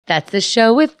That's the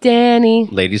show with Danny.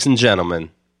 Ladies and gentlemen,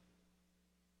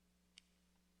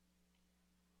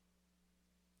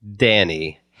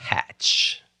 Danny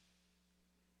Hatch.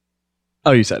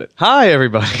 Oh, you said it. Hi,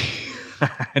 everybody.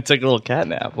 I took a little cat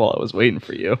nap while I was waiting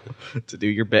for you to do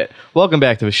your bit. Welcome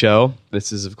back to the show.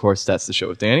 This is, of course, That's the Show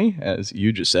with Danny, as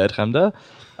you just said, Hamda.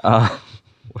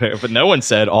 But no one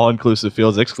said all-inclusive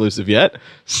feels exclusive yet,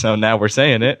 so now we're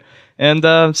saying it. And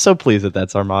I'm so pleased that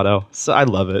that's our motto. So I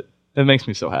love it. It makes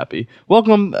me so happy.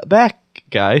 Welcome back,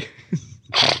 guy.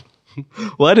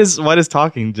 Why does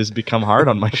talking just become hard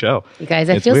on my show? You guys,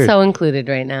 I feel so included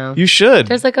right now. You should.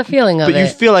 There's like a feeling of it. But you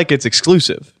feel like it's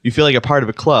exclusive. You feel like a part of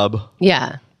a club.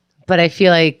 Yeah. But I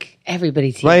feel like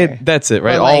everybody's here. Right? That's it,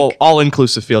 right? Like, all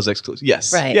inclusive feels exclusive.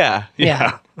 Yes. Right. Yeah.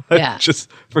 Yeah. I just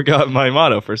forgot my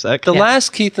motto for a sec. The last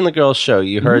Keith and the Girls show,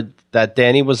 you heard that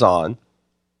Danny was on.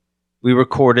 We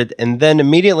recorded, and then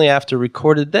immediately after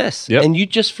recorded this. Yep. And you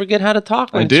just forget how to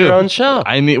talk when I it's do. your own show.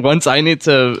 I need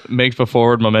to make the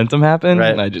forward momentum happen,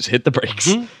 Right. and I just hit the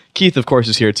brakes. Keith, of course,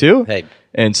 is here too. Hey.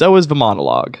 And so is the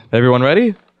monologue. Everyone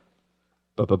ready?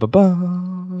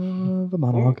 The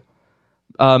monologue.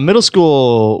 Middle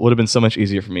school would have been so much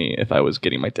easier for me if I was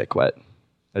getting my dick wet.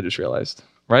 I just realized.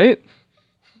 Right?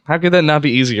 How could that not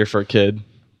be easier for a kid?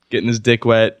 Getting his dick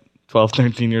wet, 12,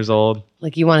 13 years old.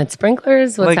 Like you wanted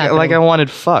sprinklers? What's happening? Like I wanted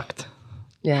fucked.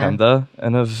 Yeah. Kinda.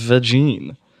 And a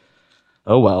vagine.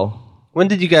 Oh well. When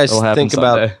did you guys It'll happen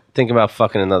think about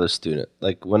fucking another student?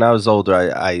 Like when I was older,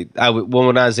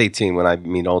 when I was 18, when I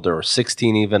mean older, or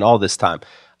 16 even, all this time,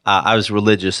 I was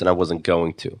religious and I wasn't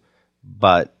going to.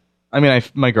 But I mean,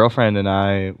 my girlfriend and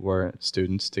I were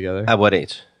students together. at what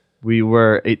age? We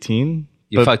were 18.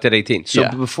 You fucked at 18. So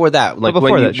Yeah. before that, like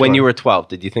before when that, when you sure. were 12,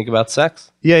 did you think about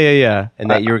sex Yeah. and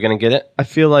that you were going to get it? I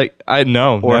feel like I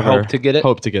know. Or never. hope to get it?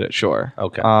 Hope to get it, sure.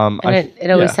 Okay. And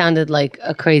it always yeah. sounded like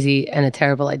a crazy and a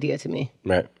terrible idea to me.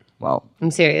 Right. Well,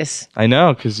 I'm serious. I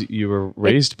know because you were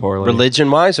raised poorly.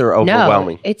 Religion-wise or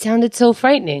overwhelming? No, it sounded so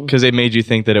frightening. Because they made you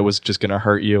think that it was just going to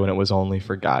hurt you and it was only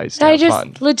for guys to I have just,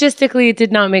 fun. logistically, it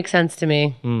did not make sense to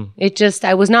me.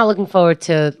 I was not looking forward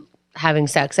to having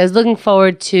sex. I was looking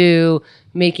forward to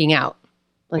making out.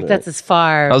 Like, that's as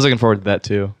far. I was looking forward to that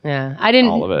too. Yeah. I didn't.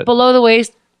 All of it. Below the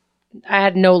waist, I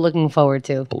had no looking forward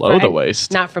to. Below the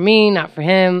waist? Not for me, not for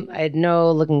him. I had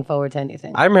no looking forward to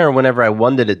anything. I remember whenever I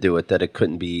wanted to do it that it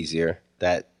couldn't be easier,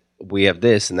 that we have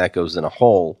this and that goes in a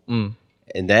hole. And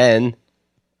then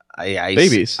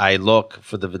Babies. I look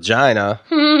for the vagina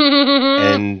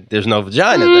and there's no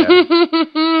vagina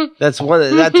there. That's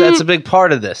a big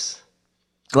part of this.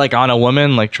 Like on a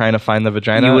woman, like trying to find the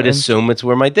vagina. You would and- assume it's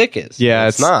where my dick is. Yeah,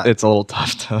 it's not. It's a little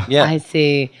tough to. Yeah. I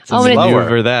see. to and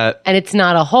maneuver that. it's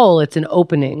not a hole, it's an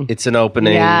opening. It's an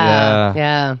opening.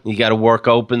 Yeah. You got to work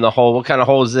open the hole. What kind of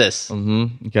hole is this? You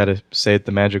got to say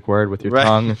the magic word with your Right.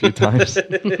 tongue a few times.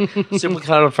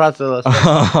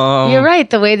 You're right.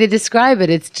 The way they describe it,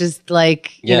 it's just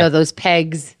like, you Yeah. know, those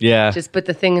pegs. Yeah. Just put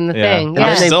the thing in the Yeah. thing. And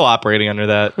Yeah. they're still operating under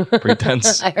that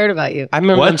pretense. I heard about you. I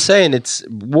remember What? them saying it's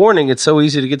warning. It's so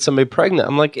easy to get somebody pregnant.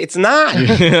 I'm like, it's not. I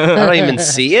don't even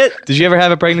see it. Did you ever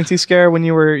have a pregnancy scare when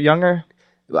you were younger?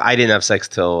 I didn't have sex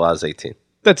till I was 18.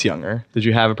 That's younger. Did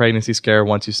you have a pregnancy scare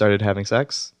once you started having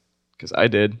sex? Because I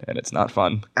did, and it's not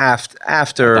fun. After I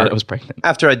thought it was pregnant.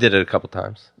 after I did it a couple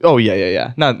times. Oh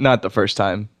yeah. Not the first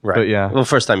time, Right. But yeah. Well,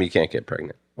 first time you can't get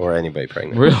pregnant or anybody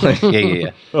pregnant. Really?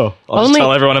 Yeah. Oh, I'll just Only-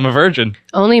 tell everyone I'm a virgin.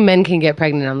 Only men can get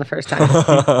pregnant on the first time.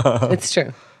 It's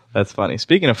true. That's funny.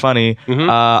 Speaking of funny,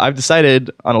 I've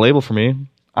decided on a label for me.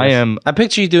 I am. I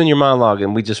picture you doing your monologue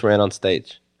and we just ran on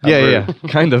stage. How Yeah, rude.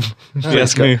 kind of. If you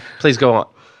ask me. Please go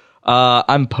on.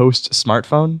 I'm post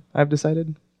smartphone. I've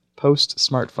decided post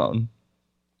smartphone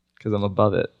because I'm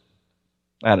above it.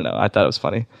 I don't know. I thought it was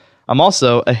funny. I'm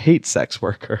also a hate sex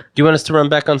worker. Do you want us to run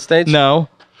back on stage? No,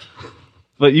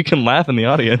 but you can laugh in the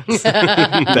audience.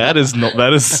 that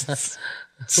is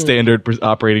standard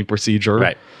operating procedure.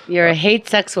 Right. You're a hate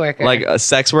sex worker. Like a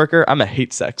sex worker, I'm a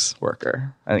hate sex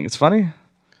worker. I think it's funny.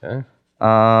 Okay.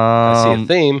 I see a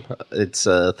theme. It's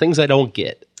things I don't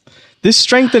get. This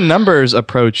strength in numbers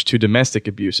approach to domestic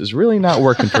abuse is really not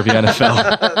working for the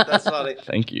NFL. That's funny.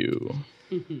 Thank you.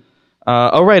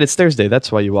 Oh, right. It's Thursday.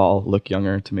 That's why you all look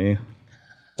younger to me.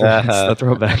 It's the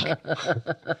throwback.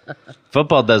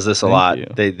 Football does this a lot. you.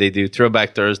 They do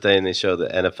Throwback Thursday and they show the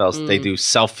NFL. They do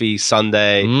Selfie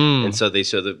Sunday, and so they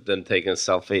show them taking a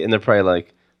selfie, and they're probably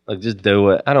like Like, just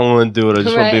do it. I don't want to do it. I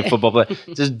just want to be a football player.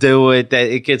 Just do it.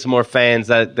 That it gets more fans.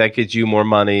 That gets you more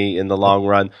money in the long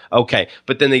run. Okay.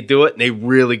 But then they do it and they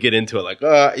really get into it. Like,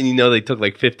 and you know they took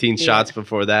like 15 shots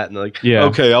before that. And they're like,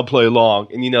 okay, I'll play long.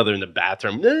 And you know they're in the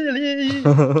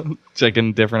bathroom.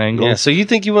 Checking different angles. Yeah. So you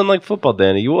think you wouldn't like football,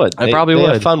 Danny? You would. I probably would.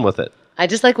 Have fun with it. I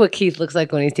just like what Keith looks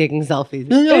like when he's taking selfies.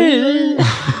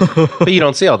 But you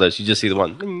don't see all this. You just see the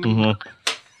one. Mm-hmm.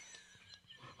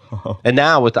 And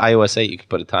now with the iOS 8, you can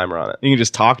put a timer on it. You can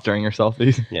just talk during your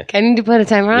selfies. Yeah. Can you put a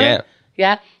timer on it? Yeah.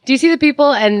 Yeah. Do you see the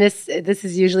people, and this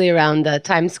is usually around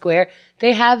Times Square,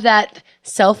 they have that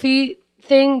selfie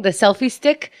thing, the selfie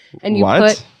stick, and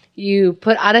you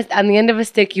put on the end of a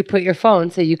stick, you put your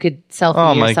phone so you could selfie yourself.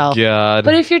 Oh my God.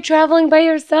 But if you're traveling by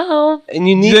yourself, and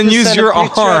you need then to use send your a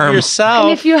picture arm of yourself.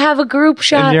 and if you have a group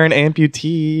shot, and you're an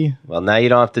amputee. Well, now you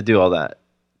don't have to do all that.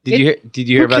 Did you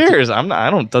hear Who about cares?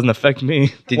 Doesn't affect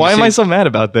me. Did Why you am I see- so mad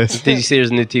about this? Did you see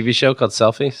there's a new TV show called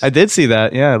Selfies? I did see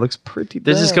that. Yeah, it looks pretty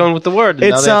They're bad. just going with the word. And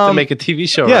now It's, they have to make a TV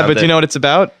show Yeah, around but it. you know what it's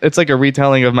about? It's like a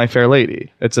retelling of My Fair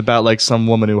Lady. It's about like some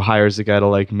woman who hires a guy to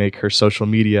like make her social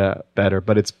media better,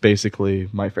 but it's basically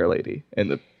My Fair Lady in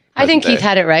the I think present Keith day.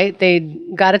 had it right. They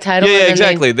got a title. Yeah, and then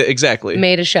exactly. they Exactly.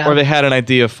 made a show. Or they had an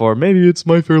idea for maybe it's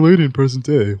My Fair Lady in present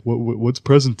day. What's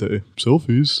present day?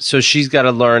 Selfies. So she's got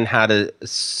to learn how to.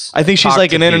 I think she's talk like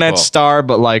to an internet people. star,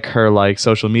 but like her like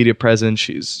social media presence,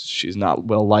 she's not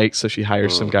well liked, so she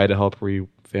hires some guy to help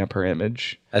revamp her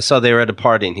image. I saw they were at a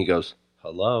party and he goes,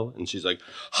 "Hello," and she's like,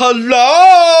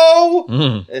 "Hello."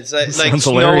 It's like Sounds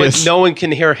no one, hilarious. no one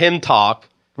can hear him talk.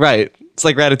 Right. It's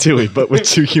like Ratatouille, but with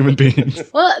two human beings.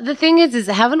 Well, the thing is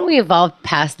haven't we evolved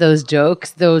past those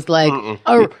jokes? Those like,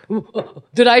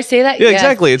 did I say that? Yeah, Yes,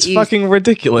 exactly. It's fucking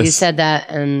ridiculous. You said that,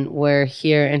 and we're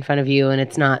here in front of you, and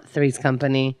it's not Three's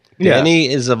Company. Yeah. Danny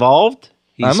is evolved.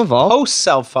 He's I'm evolved. Post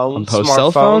cell phone, Post smartphone.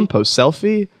 cell phone, post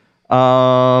selfie.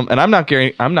 And I'm not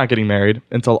getting married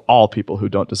until all people who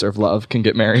don't deserve love can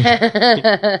get married.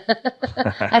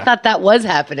 I thought that was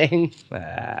happening.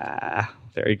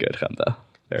 Very good, Chanda.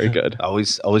 Very good.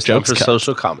 Always time Jokes for cut.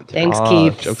 social commentary. Thanks,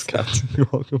 Keith. Jokes cut. You're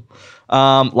welcome.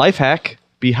 Life hack: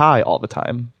 be high all the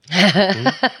time.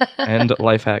 And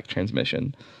life hack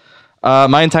transmission.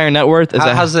 My entire net worth is.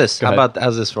 How's this? Go ahead.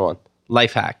 How's this for one?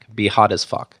 Life hack: be hot as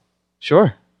fuck.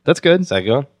 Sure, that's good. Is that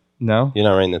good? No, You're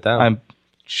not writing it down. I'm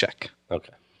check.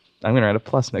 Okay. I'm gonna write a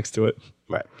plus next to it.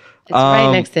 Right. It's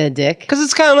right next to a dick. Because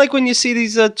it's kind of like when you see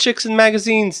these chicks in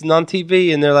magazines and on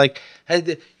TV, and they're like,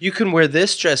 "Hey, you can wear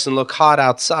this dress and look hot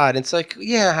outside." It's like,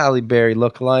 yeah, Halle Berry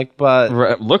look alike, but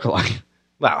Look alike.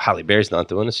 wow, Halle Berry's not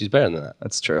doing it. She's better than that.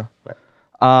 That's true.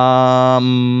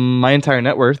 My entire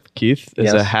net worth, Keith, is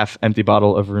Yes. a half empty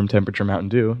bottle of room temperature Mountain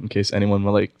Dew. In case anyone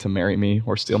would like to marry me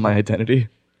or steal my identity,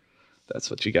 that's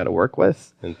what you got to work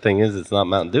with. And the thing is, it's not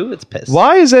Mountain Dew; it's piss.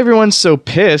 Why is everyone so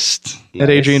pissed Nice. at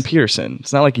Adrian Peterson?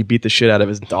 It's not like he beat the shit out of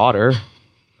his daughter.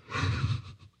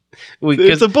 Because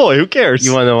It's a boy. Who cares?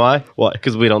 you want to know why? Why?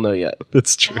 Because we don't know yet.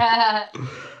 That's true.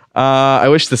 I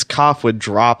wish this cough would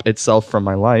drop itself from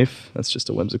my life. That's just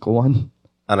a whimsical one.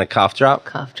 On a cough drop,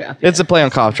 Cough drop. It's a play on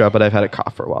cough drop, but I've had a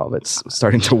cough for a while. It's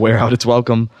starting to wear out its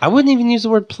welcome. I wouldn't even use the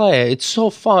word play. It's so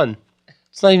fun.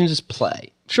 It's not even just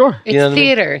play. Sure. It's know what I mean?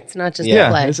 theater. It's not just Yeah,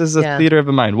 a play. this is a Yeah. theater of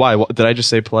the mind. Why? What, did I just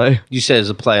say play? You said it's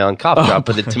a play on cough drop,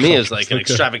 but to me, it's like an Okay.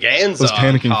 extravaganza. I was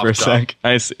panicking on for a cough drop. sec.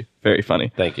 I see. Very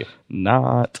funny. Thank you.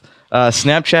 Not.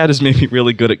 Snapchat has made me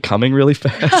really good at coming really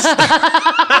fast.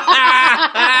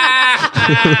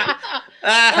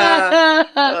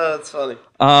 Oh, that's funny.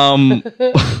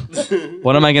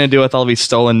 What am I going to do with all these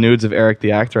stolen nudes of Eric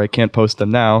the actor? I can't post them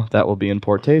now. That will be in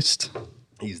poor taste.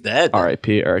 He's dead.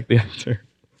 R.I.P. Eric the actor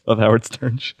of Howard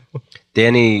Stern show.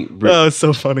 Danny. Oh, it's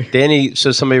so funny. Danny.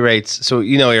 So somebody writes. So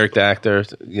you know Eric the actor.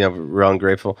 You know, we're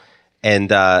ungrateful,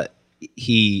 and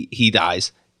he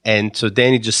dies. And so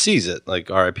Danny just sees it, like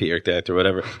R.I.P. Eric the actor,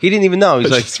 whatever. He didn't even know.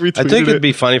 He's I like, just I retweeted think it'd it.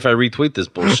 be funny if I retweet this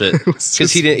bullshit was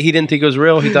because he didn't think it was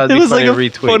real. He thought It it'd be was funny like a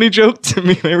to retweet. funny joke to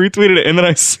me. I retweeted it, and then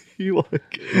I see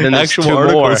like Then there's actual two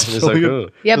more, articles. and it's like, filling it.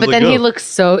 ooh. Yeah, I was but like, then he oh. looks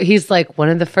so. He's like one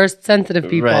of the first sensitive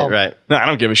people. Right. No, I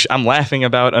don't give a shit. I'm laughing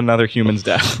about another human's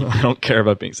death. I don't care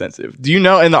about being sensitive. Do you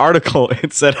know in the article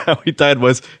it said how he died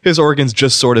was his organs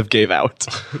just sort of gave out?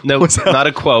 No, not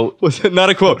a quote. Was it not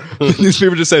a quote? The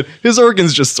newspaper just said his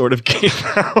organs just sort of gave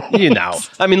out. You know,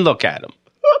 I mean, look at him.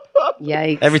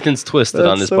 Yikes. Everything's twisted That's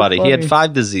on his so body. He had funny.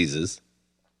 5 diseases.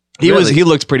 He Really? he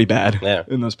looked pretty bad Yeah.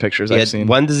 in those pictures He I've had seen.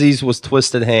 one disease was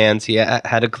twisted hands. He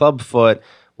had a club foot.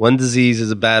 One disease is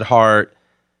a bad heart.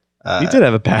 He did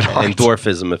have a bad heart. And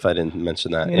dwarfism, if I didn't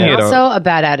mention that. Yeah. Yeah. You know, Also, a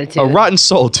bad attitude. A rotten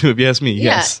soul too, if you ask me. Yeah,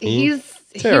 Yes. he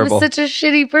Terrible. was such a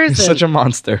shitty person. He's such a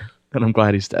monster. and I'm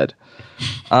glad he's dead.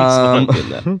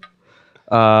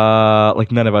 Like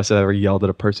none of us have ever yelled at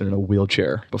a person in a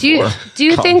wheelchair before. Do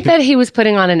you think that he was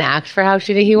putting on an act for how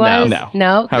shitty he was?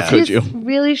 No. How could you?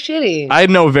 Really shitty. I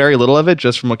know very little of it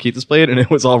just from what Keith displayed, and it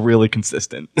was all really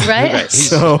consistent. Right?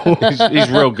 So he's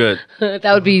real good.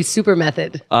 That would be super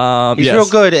method. He's real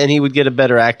good, and he would get a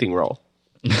better acting role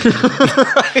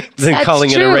than calling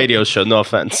it a radio show. No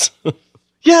offense.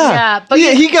 Yeah, but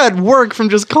he got work from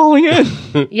just calling in.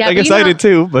 Yeah, I guess I did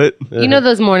too, but you know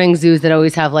those morning zoos that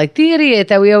always have like the idiot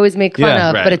that we always make fun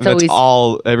of, but it's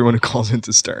always everyone who calls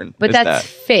into Stern. But that's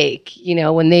fake,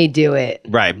 when they do it.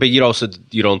 Right, but you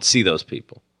don't see those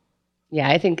people. Yeah,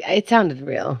 I think it sounded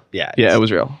real. Yeah, it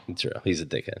was real. It's real. He's a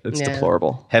dickhead. It's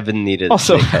deplorable. Heaven needed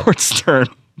also Howard Stern.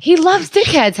 He loves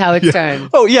dickheads, Howard Stern.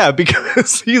 Oh, yeah,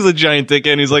 because he's a giant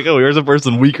dickhead. And he's like, oh, here's a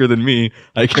person weaker than me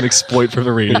I can exploit for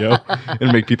the radio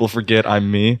and make people forget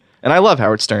I'm me. And I love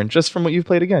Howard Stern, just from what you've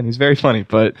played again. He's very funny,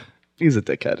 but he's a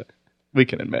dickhead. We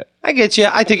can admit. I get you.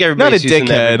 I think everybody's using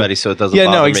everybody, so it doesn't bother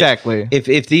me. Yeah, no, exactly.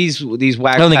 If these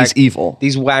whack, I don't think he's evil.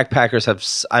 These whack packers have,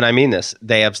 and I mean this,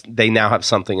 they now have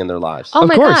something in their lives. Oh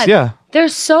my God. Yeah. They're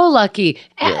so lucky.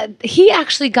 Yeah. He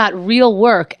actually got real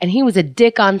work, and he was a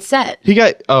dick on set. He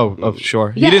got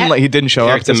sure. Yeah, he didn't show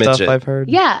up to stuff. I've heard.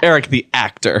 Yeah, Eric the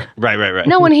actor. Right.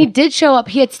 No, when he did show up,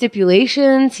 he had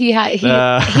stipulations. He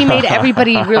made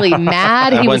everybody really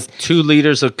mad. I went 2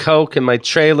 liters of Coke in my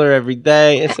trailer every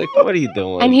day. It's like, what are you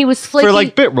doing? And he was flaky. For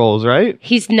like bit roles, right?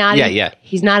 He's not. Yeah.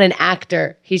 He's not an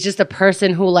actor. He's just a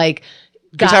person who like.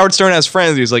 Because Howard Stern has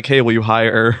friends. He's like, hey, will you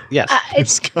hire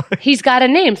this guy? He's got a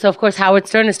name. So, of course, Howard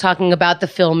Stern is talking about the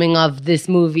filming of this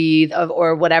movie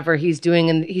or whatever he's doing.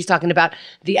 And he's talking about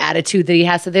the attitude that he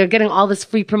has. So they're getting all this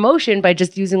free promotion by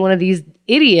just using one of these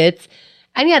idiots.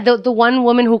 And yeah, the one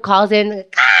woman who calls in,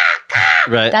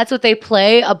 right? That's what they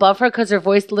play above her because her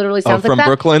voice literally sounds like that. From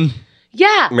Brooklyn?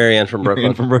 Yeah. Marianne from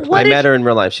Brooklyn. I met her in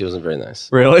real life. She wasn't very nice.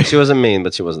 Really? She wasn't mean,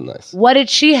 but she wasn't nice. What did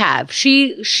she have?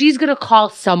 She's going to call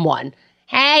someone.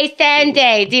 Hey,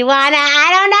 Sunday, do you want to? I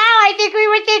don't know. I think we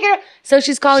were thinking. So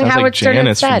she's calling Howard Stern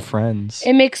Janice instead. From Friends.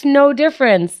 It makes no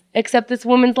difference, except this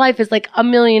woman's life is like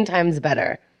 1,000,000 times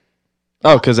better.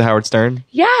 Oh, because of Howard Stern?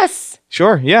 Yes.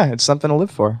 Sure, yeah. It's something to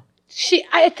live for.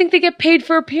 I think they get paid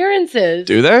for appearances.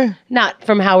 Do they? Not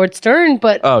from Howard Stern,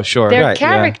 but sure. They're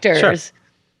characters. Yeah. Sure.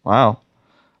 Wow.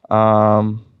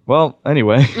 Well,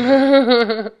 anyway.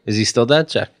 Is he still dead,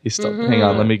 Jack? He's still. Hang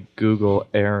on, let me Google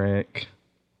Eric.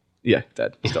 Yeah,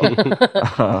 dead. Still.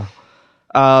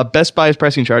 Best Buy is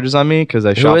pressing charges on me because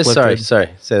I shoplifted. Sorry.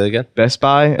 Say that again. Best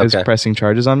Buy is pressing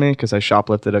charges on me because I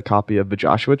shoplifted a copy of The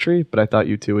Joshua Tree, but I thought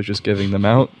you two was just giving them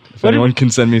out. If anyone can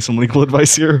send me some legal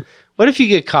advice here. What if you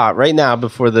get caught right now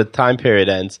before the time period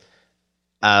ends,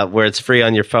 where it's free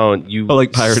on your phone? You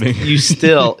like pirating. You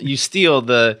steal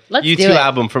the U2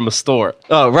 album from a store.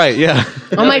 Oh, right, yeah.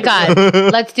 Oh my God,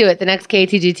 let's do it. The next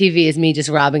KTG TV is me just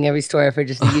robbing every store for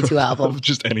just a U2 album.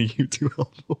 Just any U2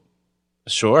 album.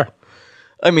 Sure.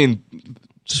 I mean,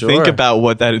 think about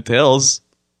what that entails.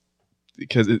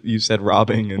 Because you said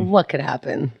robbing and what could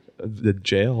happen? The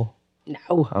jail.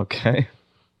 No. Okay.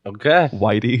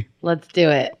 Whitey. Let's do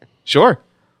it. Sure.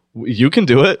 You can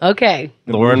do it. Okay.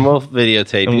 Lauren will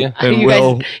videotape you. And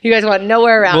you guys want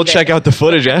nowhere around We'll check out the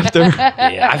footage after.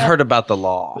 Yeah, I've heard about the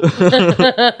law.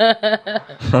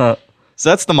 So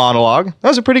that's the monologue. That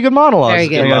was a pretty good monologue. Very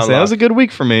good. That was a good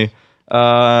week for me.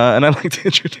 And I'd like to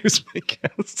introduce my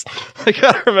guests. I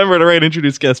gotta remember to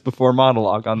introduce guests before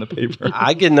monologue on the paper.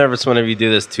 I get nervous whenever you do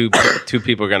this. Two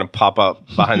people are going to pop up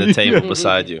behind the table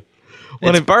beside you.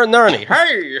 It's Bert and Ernie.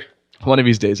 Hey! One of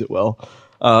these days it will.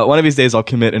 One of these days I'll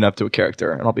commit enough to a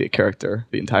character, and I'll be a character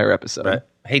the entire episode. Right.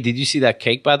 Hey, did you see that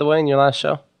cake, by the way, in your last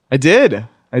show? I did.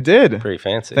 Pretty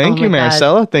fancy. Thank you,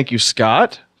 Maricela. God. Thank you,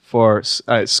 Scott.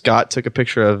 Scott took a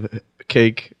picture of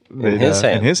cake in his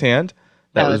hand.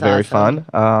 That was very awesome.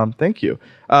 Fun. Thank you.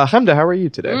 Hamda, how are you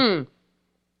today?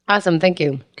 Awesome, thank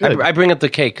you. I bring up the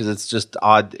cake because it's just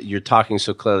odd. You're talking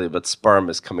so clearly, but sperm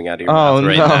is coming out of your mouth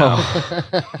right now.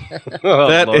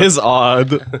 That Lord. Is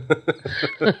odd.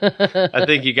 I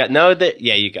think you got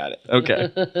you got it.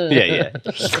 Okay. Yeah.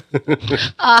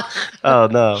 Oh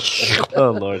no.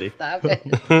 Oh Lordy. Stop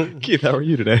it. Keith, how are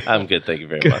you today? I'm good, thank you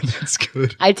very much. That's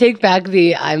good. I take back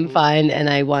the I'm fine, and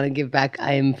I want to give back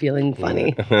I am feeling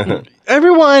funny.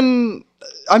 Everyone,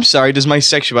 I'm sorry, does my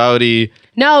sexuality...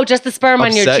 No, just the sperm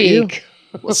on your cheek.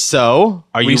 So,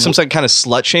 are you some kind of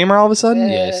slut shamer all of a sudden?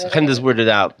 Yes. Henda's weirded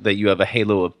out that you have a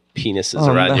halo of penises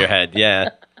around your head.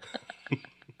 Yeah.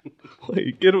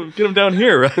 Wait, get him down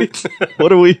here, right?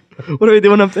 What are we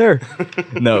doing up there?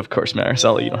 No, of course,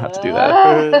 Maricela, you don't have to do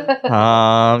that.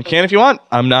 Can if you want.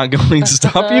 I'm not going to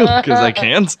stop you because I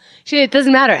can't. It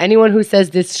doesn't matter. Anyone who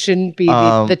says this shouldn't be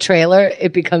the trailer,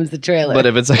 it becomes the trailer. But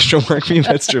if it's extra work for you,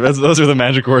 that's true. Those are the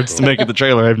magic words to make it the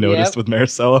trailer, I've noticed with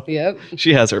Maricela. Yep.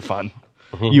 She has her fun.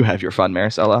 You have your fun,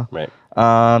 Maricela. Right.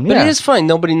 But it is fine.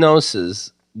 Nobody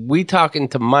notices. We talking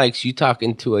to mics, you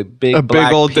talking to a big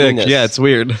old penis. Dick. Yeah, it's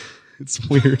weird. It's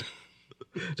weird.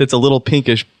 It's a little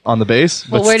pinkish on the base.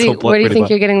 Well, but where do you think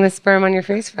you're getting the sperm on your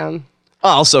face from?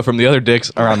 Also from the other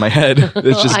dicks around my head.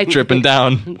 It's just dripping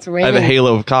down. I have a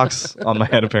halo of cocks on my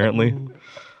head, apparently.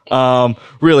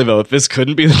 Really though, if this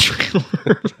couldn't be the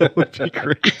trailer, that would be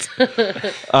great.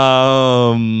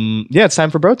 Yeah, it's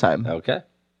time for bro time. Okay.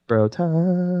 Bro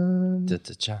time.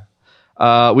 Da-da-cha.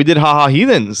 We did Haha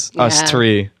Heathens, us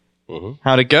three. Mm-hmm.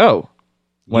 How'd it go?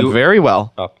 Went very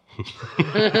well. Oh.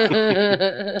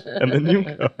 And then you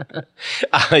go.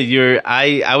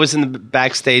 I was in the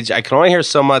backstage. I can only hear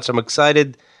so much. I'm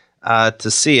excited to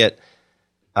see it.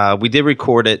 We did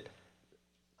record it.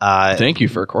 Thank you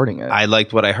for recording it. I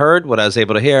liked what I heard, what I was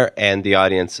able to hear, and the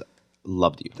audience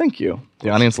loved you. Thank you. The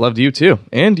audience loved you too,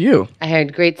 and you. I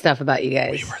heard great stuff about you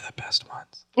guys. We were the best ones.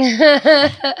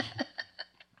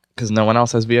 Because no one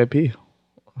else has VIP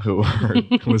who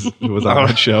was on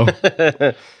that show,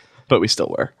 but we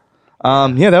still were.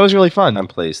 Yeah, that was really fun. I'm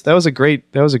pleased. That was a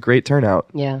great turnout.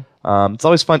 Yeah. It's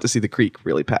always fun to see the creek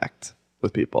really packed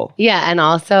with people. Yeah, and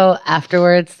also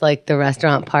afterwards, like the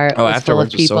restaurant part was full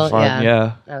of people. Was so fun.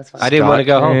 Yeah. That was fun. I didn't want to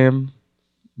go home.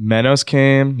 Menos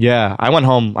came. Yeah, I went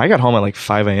home. I got home at like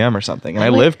 5 a.m. or something, and I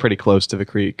live pretty close to the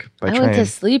creek by train. I went to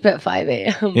sleep at 5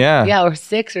 a.m. Yeah. Yeah, or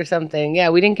 6 or something. Yeah,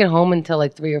 we didn't get home until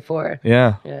like 3 or 4.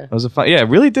 Yeah. It was a fun. Yeah, it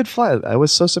really did fly. I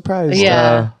was so surprised.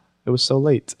 Yeah. It was so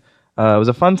late. It was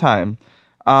a fun time.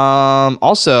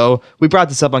 Also, we brought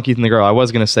this up on Keith and the Girl. I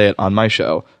was going to say it on my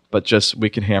show, but just we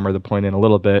can hammer the point in a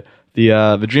little bit.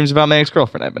 The dreams about my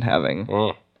ex-girlfriend I've been having.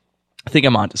 I think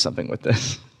I'm onto something with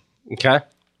this. Okay.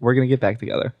 We're going to get back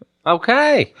together.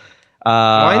 Okay.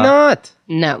 Why not?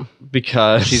 No.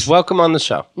 Because she's welcome on the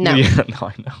show. No. Yeah, no,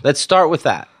 I know. Let's start with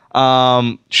that.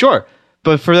 Sure.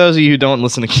 But for those of you who don't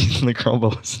listen to Keith and the Girl,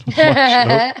 but listen to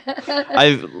my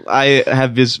show, I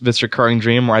have this recurring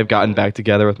dream where I've gotten back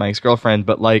together with my ex-girlfriend,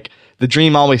 but like the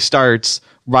dream always starts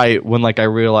right when like I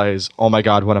realize, oh my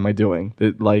God, what am I doing?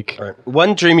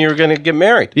 One dream you were going to get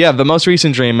married. Yeah, the most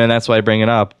recent dream, and that's why I bring it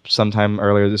up sometime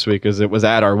earlier this week, is it was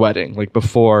at our wedding, like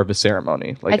before the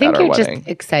ceremony. Like I think at our you're wedding. just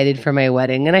excited for my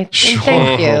wedding, and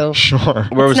thank you. Sure.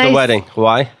 Where was the wedding?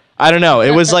 Why? I don't know.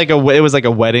 It was like a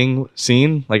wedding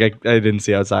scene. Like I didn't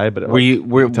see outside, but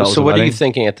so what are you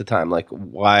thinking at the time? Like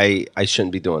why I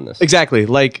shouldn't be doing this? Exactly.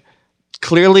 Like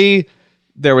clearly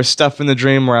there was stuff in the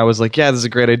dream where I was like, yeah, this is a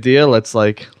great idea. Let's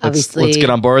get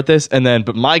on board with this. And then,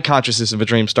 but my consciousness of a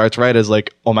dream starts right as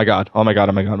like, oh my God.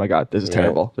 This is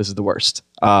terrible. This is the worst.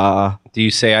 Do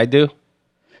you say I do?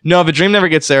 No, if a dream never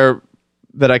gets there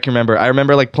that I can remember. I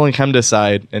remember like pulling Hemda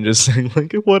aside and just saying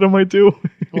like, what am I doing?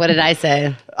 What did I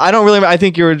say? I don't really remember. I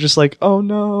think you were just like, oh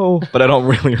no, but I don't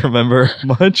really remember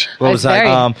much. What was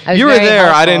that? You were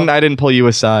there. Helpful. I didn't pull you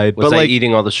aside. Was I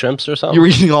eating all the shrimps or something? You were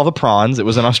eating all the prawns. It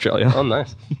was in Australia. Oh,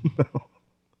 nice.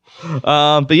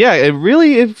 But yeah,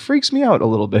 it freaks me out a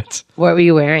little bit. What were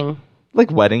you wearing? Like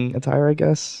wedding attire, I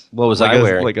guess. What was I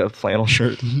wearing? Like a flannel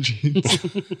shirt and jeans.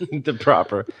 The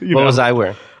proper. What was I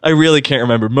wearing? I really can't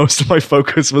remember. Most of my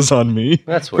focus was on me.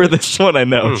 That's weird. For this one, I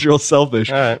know. It's real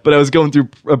selfish. All right. But I was going through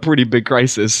a pretty big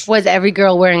crisis. Was every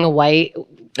girl wearing a white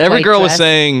Every girl dress? was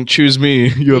saying, choose me.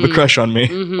 You have a crush on me.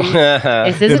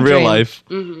 Is this in a real dream? life.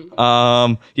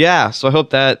 Yeah, so I hope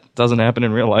that doesn't happen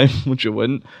in real life, which it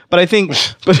wouldn't. But I think...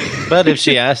 But if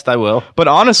she asked, I will. But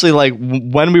honestly, like,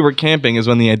 when we were camping is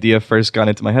when the idea first got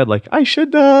into my head. Like, I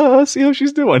should see how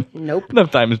she's doing. Nope.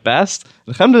 Enough time has passed.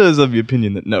 Hamda is of the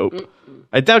opinion that nope.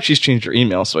 I doubt she's changed her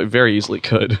email, so I very easily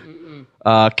could.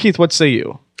 Keith, what say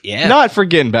you? Yeah. Not for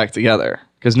getting back together,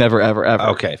 because never, ever, ever.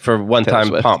 Okay, for one-time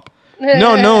pump.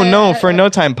 No, for no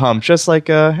time pump. Just like,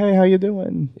 hey, how you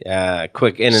doing? Yeah,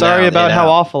 quick in and out. Sorry about how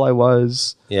awful I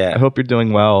was. Yeah. I hope you're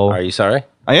doing well. Are you sorry?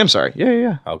 I am sorry.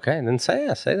 Yeah. Okay, then say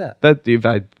that. That if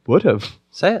I would have.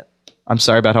 Say it. I'm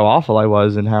sorry about how awful I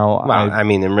was and how I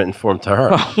mean, in written form to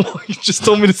her. You just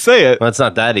told me to say it. Well, it's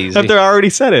not that easy. After I already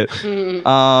said it.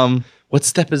 What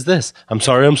step is this? I'm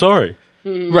sorry.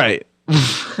 Right.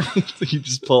 You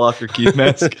just pull off your Keith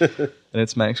mask and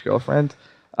it's my ex-girlfriend.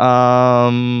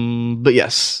 But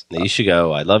yes. You should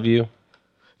go, I love you.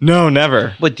 No,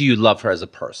 never. But do you love her as a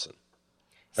person?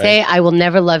 Right? Say, I will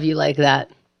never love you like that.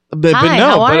 But Hi, no,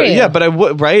 how are you? Yeah, but I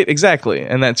would, right? Exactly.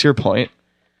 And that's your point.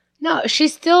 No,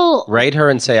 she's still Write her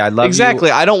and say, I love you. Exactly.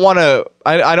 I don't want to,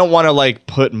 I don't want to like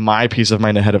put my peace of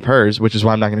mind ahead of hers, which is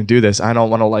why I'm not going to do this. I don't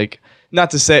want to like, not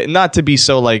to be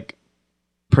so like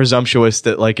presumptuous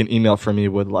that like an email from me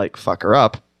would like fuck her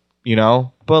up, you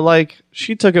know? But like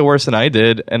she took it worse than I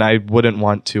did, and I wouldn't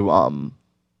want to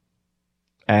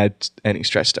add any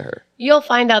stress to her. You'll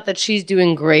find out that she's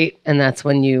doing great, and that's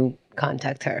when you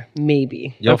contact her.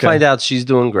 Maybe. You'll find out she's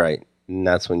doing great, and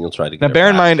that's when you'll try to get Now her bear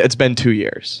in back. mind it's been 2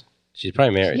 years. She's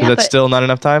probably married. Yeah, Is that but- still not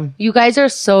enough time? You guys are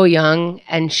so young,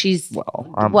 and she's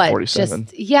Well, I'm what? 47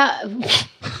 Just yeah.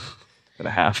 and a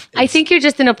half. I think you're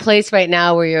just in a place right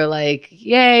now where you're like,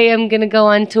 "Yay, I'm gonna go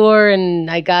on tour,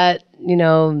 and I got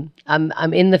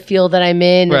I'm in the field that I'm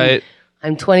in. Right.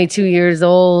 And I'm 22 years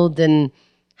old, and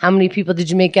how many people did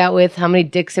you make out with? How many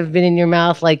dicks have been in your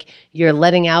mouth? Like you're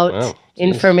letting out Wow, geez.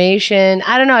 information.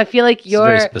 I don't know. I feel like It's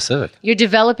very you're specific.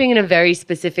 developing in a very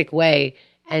specific way."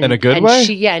 And, In a good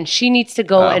way? And she needs to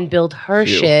go and build her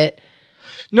Phew. shit.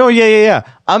 No, yeah.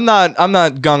 I'm not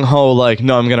gung ho like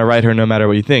no, I'm gonna write her no matter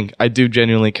what you think. I do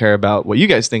genuinely care about what you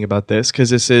guys think about this because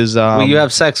this is. Will you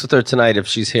have sex with her tonight if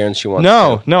she's here and she wants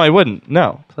no, I wouldn't.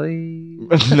 No, to?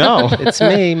 Please. no, It's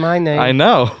me, my name. I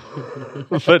know,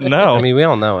 but no. I mean, we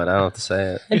all know it. I don't have to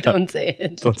say it. Don't say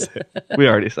it. Don't say it. We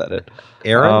already said it.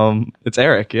 Aaron? It's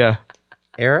Eric. Yeah,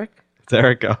 Eric? it's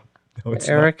Erica. No, it's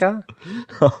not. Erica?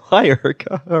 Hi,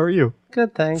 Erica. How are you?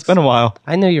 Good, thanks. It's been a while.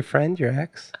 I know your friend, your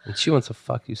ex, and she wants to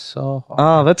fuck you so hard.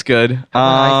 Oh, that's good.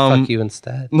 I fuck you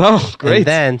instead. No, great. And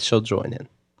then she'll join in.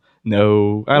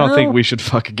 No, I don't No. think we should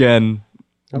fuck again.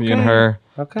 Me and Okay. her.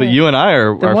 Okay. But you and I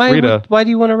are Then why, free to. why do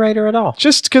you want to write her at all?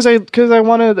 Just because I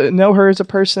want to know her as a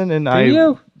person, and I.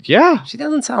 you? Yeah, She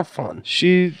doesn't sound fun.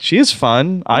 she is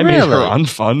fun. I made her Really?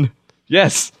 unfun.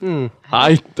 Yes,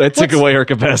 I took away her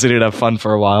capacity to have fun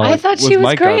for a while. I thought with she was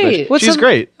my great. garbage. She's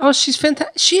great. Oh, she's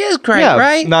fantastic. She is great, Yeah,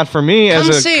 right? not for me Come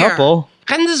as see a couple.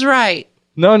 her. Kenda's right.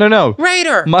 No. Write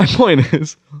her. My point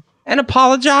is, And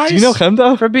apologize. do you know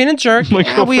Kenda? for being a jerk? My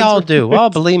Yeah, we girlfriend's all a do. Well,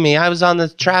 believe me, I was on the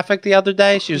traffic the other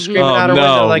day. She was screaming Oh out her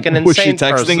window like an insane was she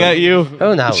texting person. at you?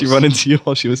 Who knows? Did she run into you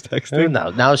while she was Who texting?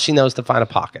 knows? Now she knows to find a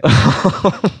pocket.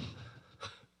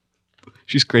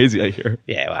 She's crazy. I hear.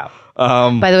 Yeah, wow.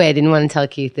 By the way, I didn't want to tell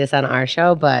Keith this on our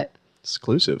show, but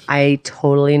Exclusive. I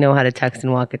totally know how to text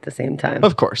and walk at the same time.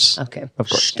 Of course. Okay. Of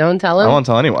course. Shh, don't tell him. I won't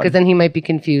tell anyone. Because then he might be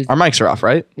confused. Our mics are off,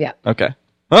 right? Yeah. Okay.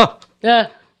 Oh, Yeah.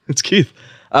 it's Keith.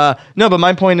 No, but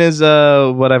my point is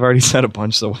what I've already said a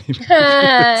bunch. So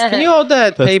Can you hold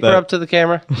that paper that. up to the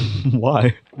camera?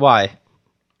 why? Why?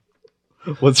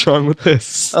 What's wrong with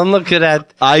this? I'm looking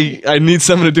at. I need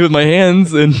something to do with my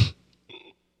hands, and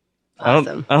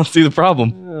Awesome. I don't see the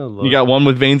problem. Lord. You got one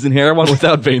with veins in hair, one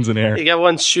without veins in hair. You got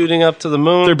one shooting up to the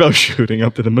moon. They're both shooting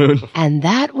up to the moon. And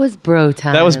that was bro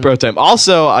time. That was bro time.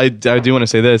 Also, I do want to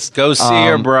say this. Go see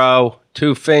her, bro.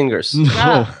 2 fingers.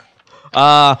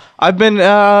 I've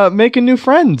been making new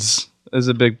friends is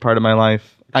a big part of my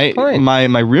life. Fine.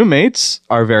 My roommates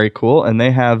are very cool, and they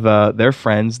have their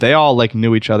friends. They all like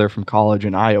knew each other from college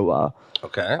in Iowa,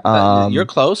 Okay. You're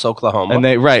close, Oklahoma.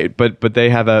 and but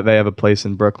they have a place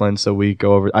in Brooklyn. So we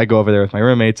go over. I go over there with my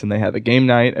roommates, and they have a game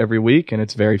night every week, and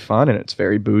it's very fun, and it's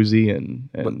very boozy and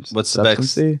What's the best?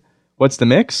 substancey. What's the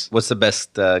mix? What's the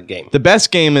best game? The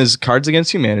best game is Cards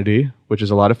Against Humanity, which is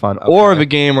a lot of fun. Or the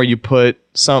game where you put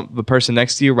the person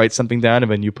next to you writes something down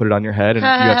and then you put it on your head and you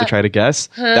have to try to guess.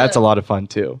 That's a lot of fun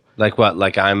too. Like what?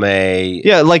 Like I'm a.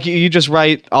 Yeah, like you just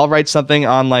write. I'll write something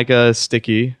on like a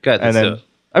sticky. Good, and let's then do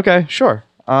okay, sure.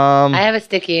 I have a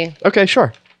sticky. Okay,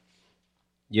 sure.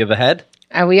 You have a head?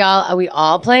 Are we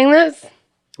all playing this?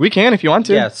 We can if you want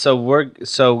to. Yeah.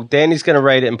 So Danny's gonna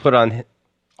write it and put on.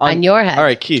 On your head. All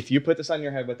right, Keith, you put this on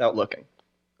your head without looking.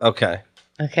 Okay.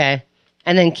 Okay.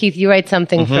 And then Keith, you write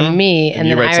something for me, and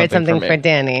you then write I write something something for for me.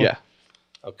 Danny. Yeah.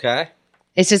 Okay.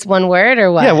 It's just one word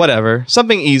or what? Yeah, whatever.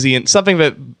 Something easy and something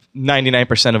that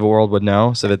 99% of the world would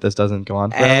know, so that this doesn't go on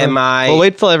forever. Am I- Well,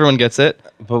 wait till everyone gets it.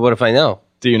 But what if I know?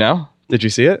 Do you know? Did you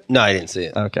see it? No, I didn't see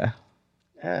it. Okay.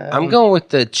 I'm going with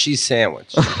the cheese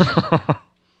sandwich.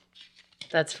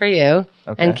 That's for you.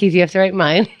 Okay. And Keith, you have to write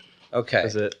mine. Okay.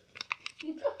 Is it?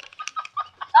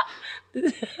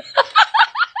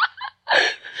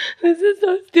 This is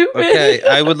so stupid. Okay.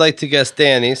 I would like to guess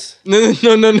Danny's. No. We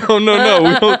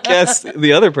don't guess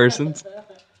the other person's.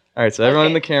 All right, so everyone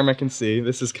in the camera can see.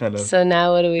 This is kind of. So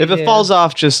now what do we If do? it falls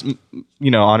off, just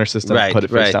honor system, Right, put it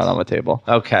face right. down on the table.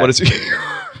 Okay. What is?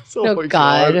 Oh, my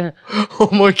God. Oh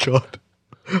my god.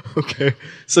 Okay.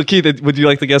 So Keith, would you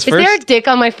like to guess Is first? there a dick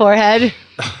on my forehead?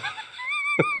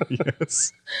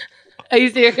 Yes. Are you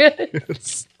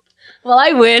serious? Well,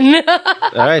 I win.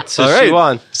 All right, so she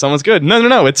won. Someone's good. No.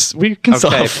 We can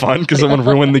still have fun because someone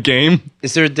ruined the game.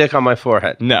 Is there a dick on my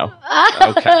forehead? No.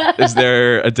 Okay. Is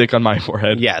there a dick on my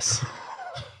forehead? Yes.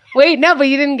 Wait, no, but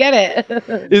you didn't get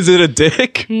it. Is it a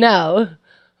dick? No.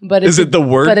 But is it the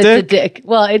word but dick? It's a dick.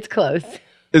 Well, it's close.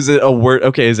 Is it a word?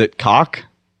 Okay, is it cock?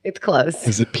 It's close.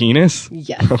 Is it penis?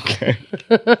 Yes. Okay.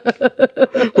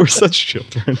 We're such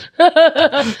children.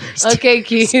 Okay,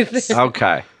 Keith.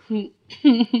 Okay.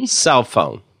 Cell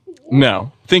phone.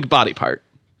 No. Think body part.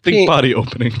 Think body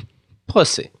opening.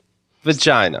 Pussy.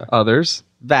 Vagina. Others.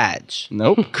 Vag.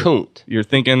 Nope. Coont. You're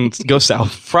thinking go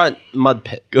south. Front mud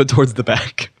pit. Go towards the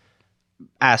back.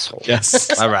 Asshole.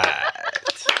 Yes. All right.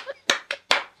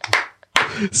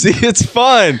 See, it's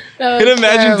fun. And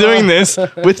imagine doing this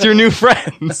with your new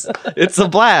friends. It's a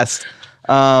blast.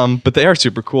 But they are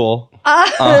super cool.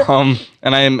 And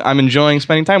I'm enjoying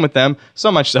spending time with them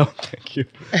so much so. Thank you.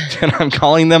 And I'm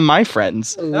calling them my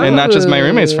friends and not just my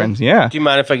roommates' friends. Yeah. Do you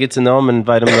mind if I get to know them and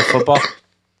invite them to football?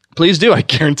 Please do. I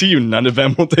guarantee you none of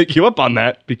them will take you up on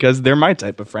that because they're my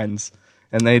type of friends.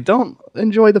 And they don't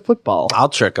enjoy the football. I'll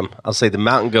trick them. I'll say the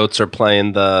Mountain Goats are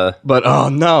playing the... But, oh,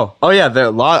 no. Oh, yeah,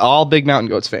 they're all big Mountain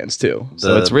Goats fans, too.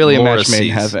 So it's really a match made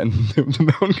in heaven.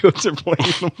 The Mountain Goats are playing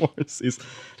the Morriseys.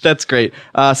 That's great.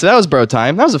 So that was bro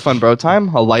time. That was a fun bro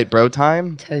time. A light bro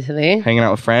time. Totally. Hanging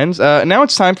out with friends. Now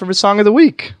it's time for the Song of the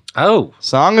Week. Oh.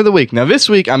 Song of the Week. Now, this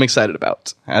week, I'm excited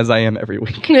about, as I am every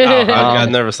week. I got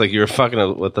nervous like you were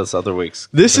fucking with us other weeks.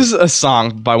 This is a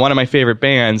song by one of my favorite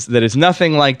bands that is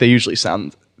nothing like they usually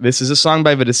sound. This is a song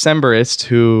by the Decemberists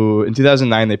who, in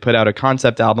 2009, they put out a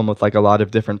concept album with like a lot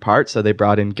of different parts. So they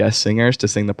brought in guest singers to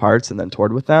sing the parts and then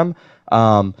toured with them.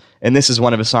 And this is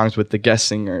one of the songs with the guest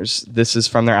singers. This is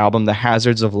from their album, The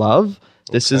Hazards of Love.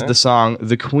 This is the song,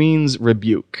 The Queen's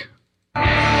Rebuke.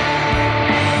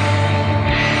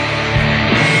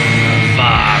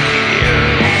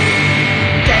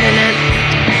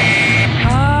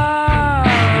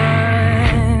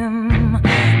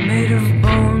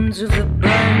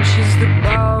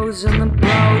 And the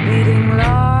browbeating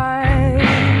light.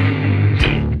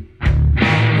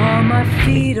 All my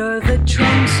feet are the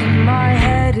trunks and my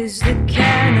head is the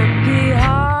canopy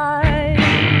high.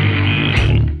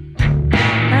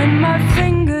 And my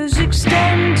fingers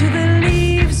extend to the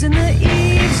leaves and the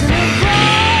eaves and the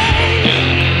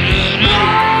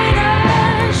bright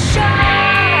and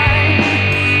shine.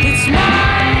 It's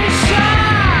my shine.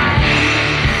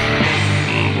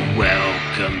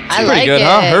 Welcome to I like good, it.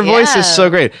 Huh? Her voice is so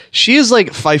great. She is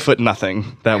like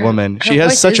 5'0", that woman. She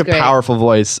has such a powerful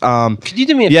voice. Could you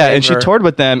do me a favor? Yeah, and she toured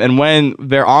with them. And when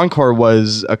their encore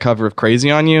was a cover of Crazy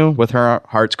on You with her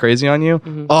Heart's Crazy on You,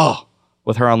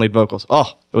 with her on lead vocals. Oh,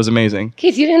 it was amazing.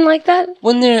 Keith, you didn't like that?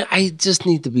 I just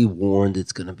need to be warned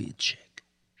it's going to be a chick.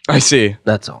 I see.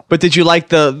 That's all. But did you like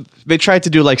they tried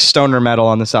to do like stoner metal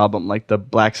on this album, like the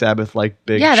Black Sabbath, like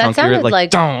big chunkier, that sounded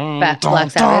like Black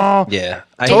Sabbath. Yeah.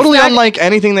 Totally unlike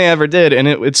anything they ever did, and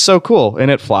it's so cool. And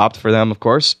it flopped for them, of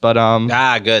course. But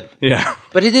good. Yeah.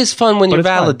 But it is fun when you're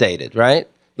validated, right?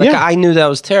 Like I knew that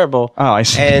was terrible. Oh, I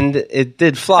see. And it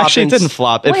did flop. Actually, it didn't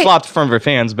flop. It flopped from her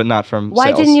fans, but not from Why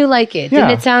sales. didn't you like it? Yeah.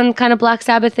 Didn't it sound kind of Black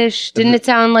Sabbath-ish? Didn't it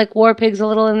sound like War Pigs a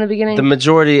little in the beginning? The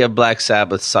majority of Black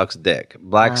Sabbath sucks dick.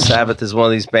 Black Sabbath is one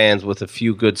of these bands with a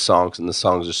few good songs, and the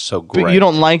songs are so great. But you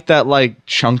don't like that like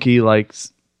chunky like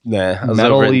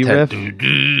metal-y riff?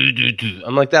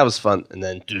 I'm like, that was fun. And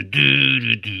then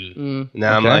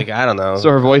now I'm like, I don't know.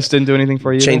 So her voice didn't do anything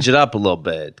for you? Change it up a little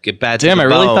bit. Get back to Damn, the I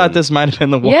really bone. thought this might have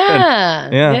been the one.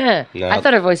 Yeah. No. I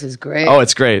thought her voice was great. Oh,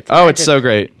 it's great. Oh, it's so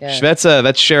great. Yeah. That's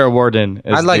Shara Warden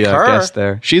as I like the her. guest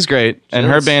there. She's great. And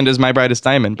her band is My Brightest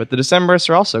Diamond. But the Decemberists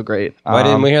are also great. Why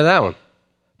didn't we hear that one?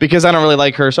 Because I don't really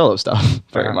like her solo stuff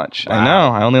very much. Wow. I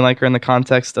know. I only like her in the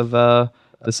context of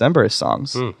Decemberist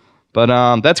songs.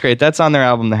 But that's great. That's on their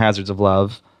album, The Hazards of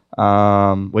Love,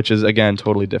 which is, again,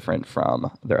 totally different from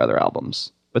their other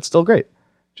albums. But still great.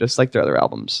 Just like their other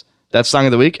albums. That's Song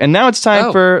of the Week. And now it's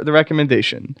time for the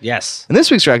recommendation. Yes. And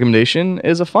this week's recommendation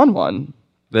is a fun one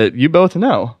that you both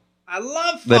know. I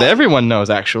love fun. That everyone knows,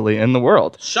 actually, in the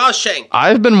world. Shawshank.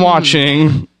 I've been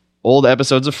watching old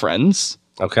episodes of Friends.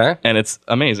 Okay. And it's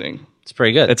amazing. It's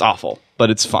pretty good. It's awful, but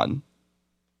it's fun.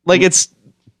 Like, it's...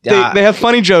 They have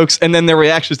funny jokes, and then their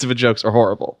reactions to the jokes are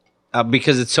horrible.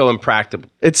 Because it's so impractical.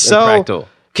 It's so... Impractical.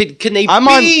 Can they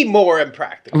be more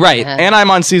impractical? Right. And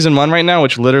I'm on season 1 right now,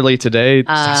 which literally today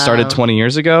started 20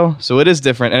 years ago. So it is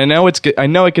different. And I know I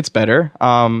know it gets better.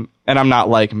 And I'm not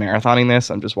like marathoning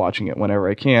this. I'm just watching it whenever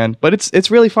I can. But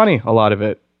it's really funny, a lot of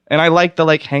it. And I like the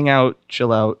like hang out,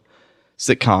 chill out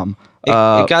sitcom. It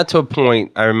got to a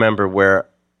point, I remember, where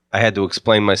I had to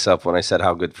explain myself when I said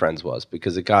how good Friends was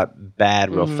because it got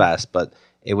bad real fast, but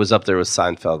it was up there with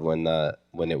Seinfeld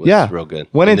when it was real good.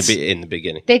 When in the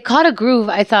beginning. They caught a groove,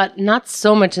 I thought, not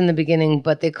so much in the beginning,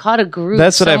 but they caught a groove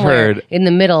That's what I've heard. In the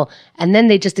middle. And then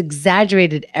they just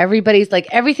exaggerated everybody's, like,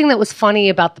 everything that was funny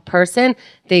about the person,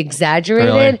 they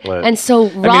exaggerated. Really? And so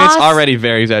Ross... I mean, it's already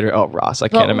very exaggerated. Oh, Ross, I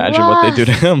can't imagine what they do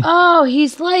to him. Oh,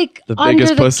 he's like the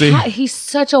biggest pussy. He's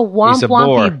such a womp He's a bore.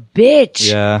 wompy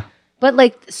bitch. Yeah. But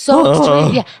like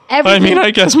yeah, everything.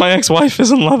 I guess my ex-wife is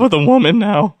in love with a woman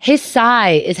now. His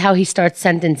sigh is how he starts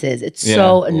sentences. It's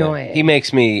so annoying. He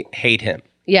makes me hate him.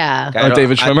 Yeah.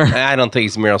 David Schwimmer? I don't think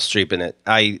he's Meryl Streep in it.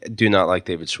 I do not like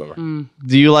David Schwimmer.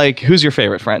 Do you like, who's your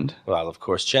favorite friend? Well, of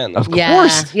course, Chandler. Of Yeah.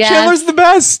 course. Yes. Chandler's the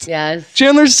best. Yes.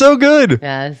 Chandler's so good.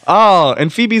 Yes. Oh,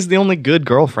 and Phoebe's the only good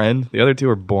girlfriend. The other two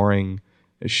are boring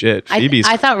as shit. Phoebe's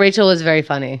I thought Rachel was very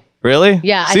funny. really?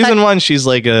 Yeah, I Season thought- 1, she's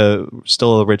like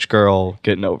still a rich girl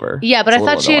getting over. Yeah, but It's I a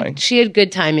thought little annoying. she had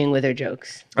good timing with her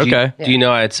jokes. Okay. Do you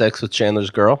know I had sex with Chandler's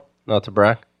girl? Not to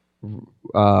brag.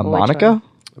 Monica?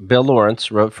 Bill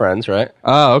Lawrence wrote Friends, right?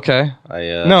 Oh, okay.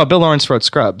 No, Bill Lawrence wrote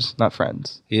Scrubs, not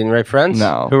Friends. He didn't write Friends?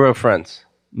 No. Who wrote Friends?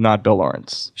 Not Bill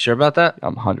Lawrence. Sure about that?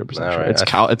 I'm 100% All sure. right.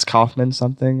 It's Kaufman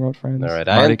something wrote Friends. All right.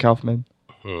 Marty Kaufman.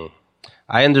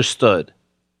 I understood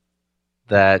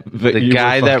that That the you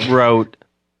guy were that fucking- wrote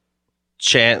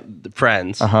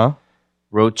Friends Uh-huh.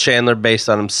 wrote Chandler based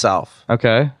on himself.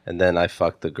 Okay. And then I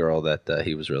fucked the girl that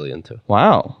he was really into.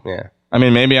 Wow. Yeah. I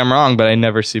mean, maybe I'm wrong, but I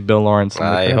never see Bill Lawrence. In the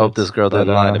I credits. hope this girl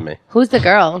didn't lie to me. Who's the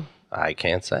girl? I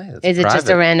can't say. It's Is it just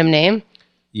a private. random name?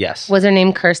 Yes. Was her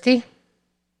name Kirsty?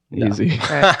 Easy.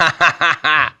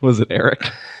 Was it Eric?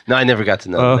 No, I never got to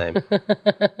know the name.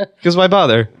 Because why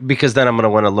bother? Because then I'm going to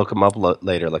want to look him up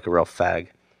later like a real fag.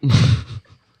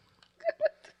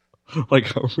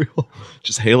 Like a real,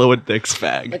 just Halo and Dick's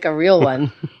fag. Like a real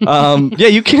one. Yeah,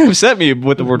 you can't upset me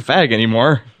with the word fag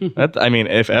anymore. I mean,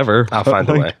 if ever. I'll find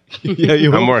a way. Yeah,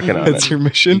 you I'm will. working on That's it. your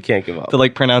mission. You can't give up. To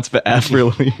like pronounce the F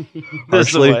really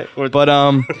That's the harshly. way. But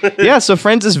yeah, so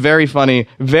Friends is very funny.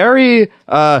 Very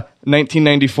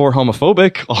 1994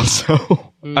 homophobic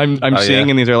also. I'm seeing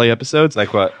in these early episodes.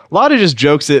 Like what? A lot of just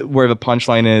jokes where the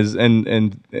punchline is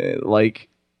and like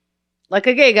Like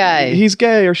a gay guy. he's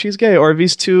gay or she's gay, or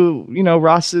these two,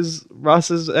 Ross's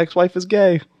ex-wife is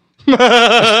gay. The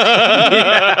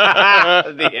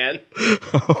end.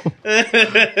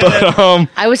 But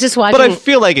I was just watching. I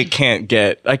feel like I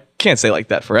can't say like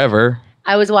that forever.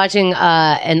 I was watching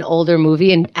an older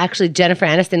movie, and actually Jennifer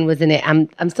Aniston was in it.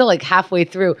 I'm still like halfway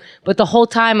through, but the whole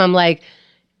time I'm like,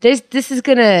 something's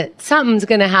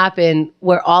gonna happen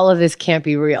where all of this can't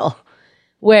be real.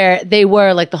 Where they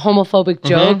were like the homophobic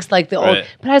jokes, like the old. Right.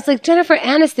 But I was like, Jennifer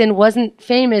Aniston wasn't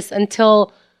famous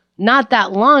until not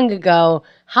that long ago.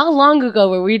 How long ago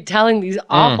were we telling these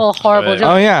awful, horrible jokes?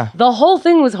 Oh, yeah. The whole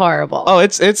thing was horrible. Oh,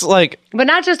 it's like But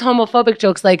not just homophobic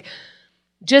jokes, like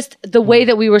just the way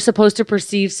that we were supposed to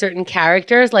perceive certain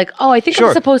characters. Like, oh, I think Sure.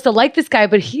 I'm supposed to like this guy,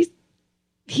 but he's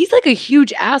like a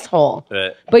huge asshole.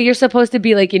 Right. But you're supposed to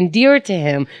be like endeared to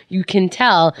him. You can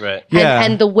tell. Right. And, Yeah.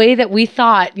 and the way that we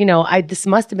thought, this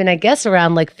must have been, I guess,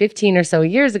 around like 15 or so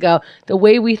years ago, the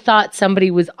way we thought somebody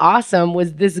was awesome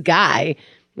was this guy.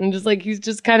 And just like, he's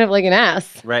just kind of like an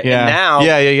ass. Right. yeah, And now,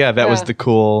 yeah. That was the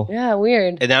cool. Yeah,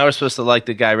 weird. And now we're supposed to like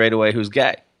the guy right away who's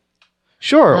gay.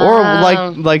 Sure,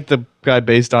 or like the guy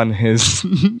based on his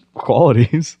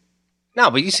qualities.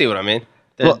 No, but you see what I mean.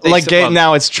 Well, like gay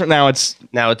now it's now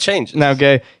it changes.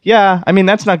 gay. Yeah, I mean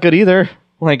that's not good either.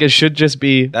 Like it should just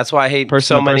be That's why I hate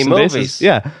person so to many person movies. basis.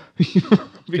 Yeah,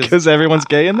 because everyone's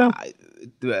gay in them.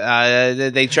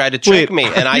 They try to trick Wait, me,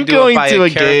 and are I you do going it by to a a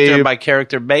gay- character by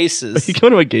character basis. You go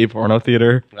to a gay porno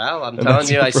theater. Well, I'm And telling that's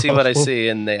you, your I see what I problem. see,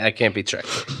 and I can't be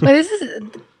tricked. But this is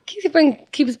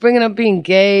keeps bringing up being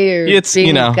gay or It's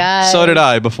being a guy. so did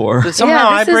I before. But somehow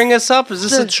I this is bring this up. Is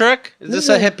this a trick? Is this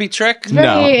a hippie trick? It's very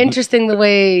No. interesting the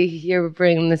way you're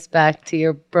bringing this back to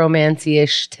your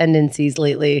bromancy-ish tendencies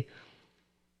lately.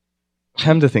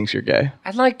 Hemda thinks you're gay.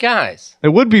 I like guys. It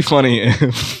would be funny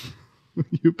if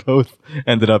you both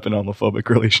ended up in homophobic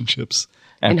relationships.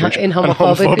 In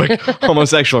homophobic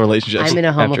homosexual relationships. I'm in a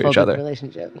after each homophobic other.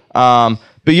 relationship.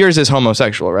 But yours is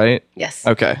homosexual, right? Yes.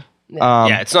 Okay.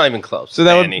 Yeah, it's not even close. So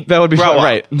that Danny. would be Grow fun, up.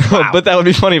 right? No, but that would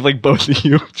be funny if like both of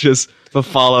you just the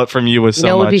fallout from you was so You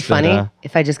know what would be much funny? that,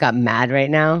 If I just got mad right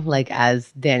now, like as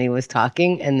Danny was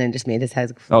talking, and then just made his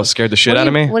head. oh, scared the shit out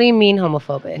of me. What do you mean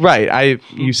homophobic? Right,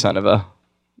 you son of a.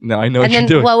 No, I know And what you're then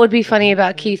doing. what would be funny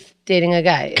about Keith dating a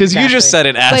guy? Because you just said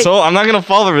it, asshole. I'm not going to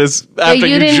fall for this after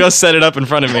you just set it up in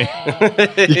front of me.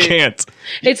 You can't.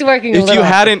 It's working. If you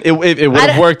hadn't, it would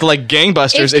have worked like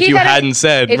gangbusters if you hadn't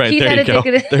said, right, there you go.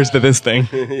 There's this thing.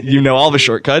 You know all the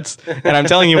shortcuts. And I'm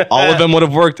telling you, all of them would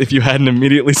have worked if you hadn't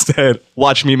immediately said,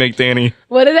 watch me make Danny.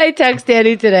 What did I text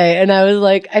Danny today? And I was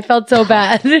like, I felt so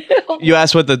bad. You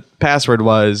asked what the password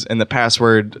was, and the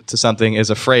password to something is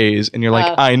a phrase, and you're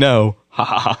like, I know. Ha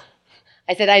ha ha.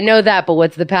 I said, I know that, but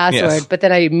what's the password? Yes. But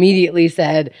then I immediately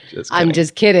said, I'm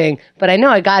just kidding. But I know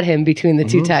I got him between the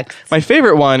two texts. My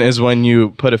favorite one is when you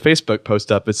put a Facebook post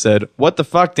up. It said, what the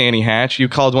fuck, Danny Hatch? You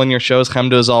called one of your shows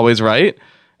Chemda is Always Right?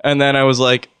 And then I was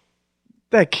like,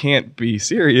 that can't be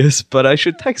serious, but I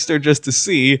should text her just to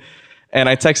see. And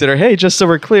I texted her, hey, just so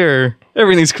we're clear,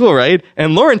 everything's cool, right?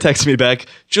 And Lauren texted me back,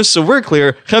 just so we're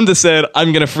clear, Chemda said,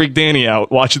 I'm going to freak Danny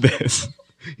out. Watch this.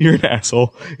 You're an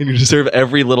asshole, and you deserve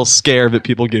every little scare that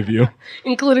people give you.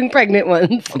 Including pregnant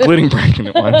ones. But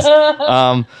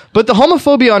the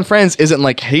homophobia on Friends isn't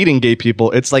like hating gay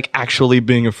people. It's like actually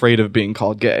being afraid of being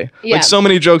called gay. Yeah. Like so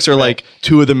many jokes are like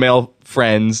two of the male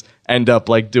friends end up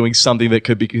like doing something that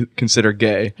could be considered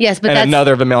gay. Yes, but and that's,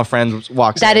 another of the male friends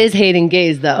walks That in. is hating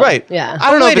gays, though. Right. Yeah.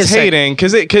 I don't know if it's hating,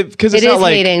 because it's It not is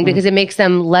like... hating because it makes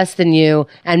them less than you,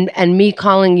 and me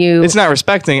calling you... It's not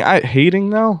respecting. Hating,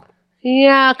 though?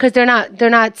 Yeah, because they're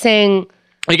not saying...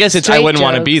 I guess it's I wouldn't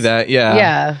want to be that, yeah.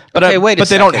 Yeah. But, Okay, wait a but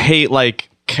they second. don't hate, like,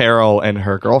 Carol and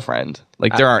her girlfriend.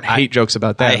 Like, there aren't hate jokes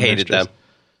about that. I hated them.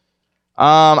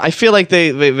 I feel like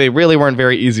they really weren't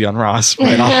very easy on Ross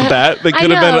right off the bat. There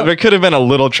could have been a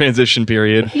little transition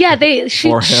period. Yeah,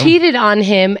 she cheated on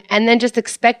him and then just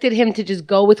expected him to just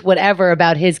go with whatever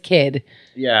about his kid.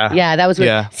 Yeah. Yeah, that was weird.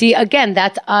 Yeah. See, again,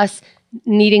 that's us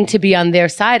needing to be on their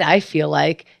side, I feel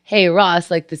like. Hey, Ross,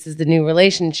 like, this is the new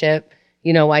relationship.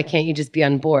 You know, why can't you just be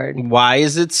on board? Why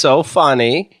is it so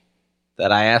funny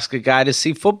that I ask a guy to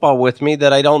see football with me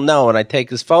that I don't know and I take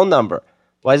his phone number?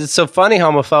 Why is it so funny,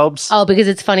 homophobes? Oh, because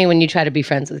it's funny when you try to be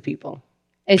friends with people.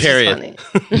 It's Period. just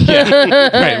funny.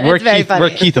 Right. We're very funny. We're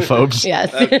Keithophobes.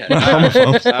 Yes.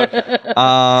 Homophobes.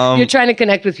 You're trying to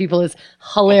connect with people is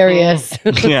hilarious.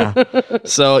 Yeah.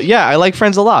 So, yeah, I like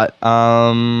Friends a lot.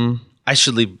 I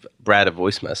should leave Brad a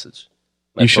voice message.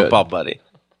 My You should. football buddy.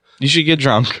 You should get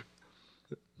drunk.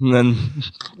 And then...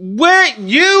 Where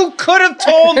you could have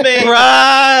told me,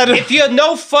 Brad! if you had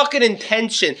no fucking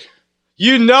intention.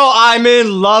 You know I'm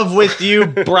in love with you,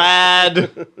 Brad.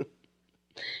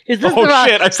 Is this Oh, the wrong,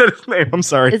 shit. I said his name. I'm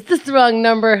sorry. Is this the wrong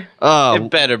number? Oh, It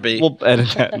better be. we'll edit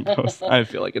that in post. I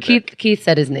feel like it. Keith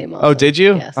said his name also. Oh, did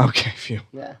you? Yes. Okay, phew.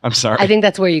 Yeah. I'm sorry. I think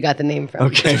that's where you got the name from.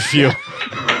 Okay, phew.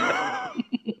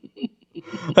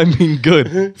 I mean,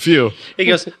 good. Phew. He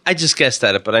goes, I just guessed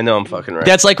at it, but I know I'm fucking right.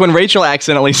 That's like when Rachel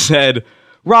accidentally said,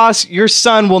 Ross, your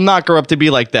son will not grow up to be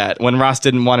like that, when Ross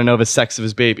didn't want to know the sex of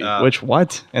his baby. Which,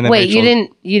 what? And then Wait,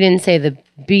 Rachel, you didn't say the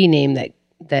B name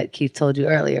that Keith told you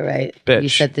earlier, right? Bitch. You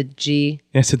said the G.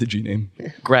 Yeah, I said the G name.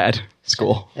 Grad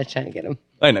school. I was trying to get him.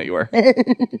 I know you were.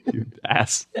 You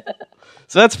ass.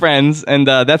 So that's Friends, and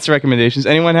that's the recommendations.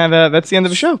 Anyone have that's the end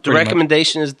of the show. The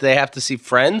recommendation is they have to see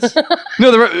Friends.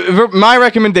 No, my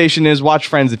recommendation is watch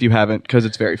Friends if you haven't, because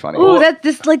it's very funny. Ooh,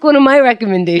 that's like one of my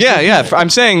recommendations. Yeah. I'm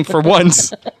saying for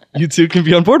once, you two can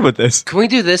be on board with this. Can we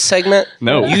do this segment?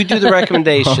 No. You do the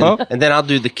recommendation, and then I'll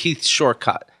do the Keith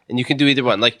shortcut, and you can do either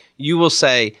one. Like, you will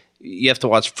say you have to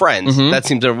watch Friends. That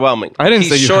seems overwhelming. I didn't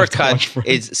Keith's say you have to shortcut watch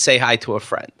Friends. is say hi to a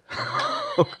friend.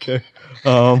 Okay.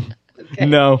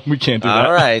 No, we can't do that.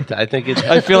 All right. I think it's...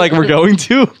 I feel like we're going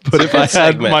to, but if I had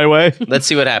segment. my way. Let's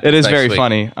see what happens. It is next very week.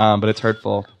 funny, but it's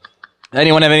hurtful.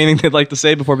 Anyone have anything they'd like to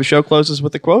say before the show closes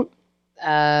with the quote?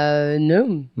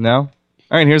 No. No? All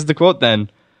right, here's the quote then.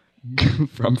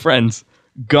 From Friends.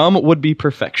 Gum would be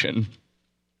perfection.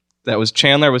 That was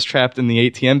Chandler was trapped in the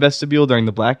ATM vestibule during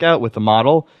the blackout with a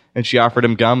model, and she offered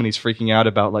him gum, and he's freaking out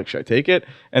about, like, should I take it?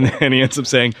 And then he ends up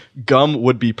saying, gum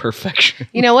would be perfection.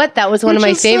 You know what? That was one of Which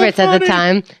my is so favorites at the funny.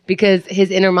 time because his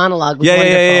inner monologue was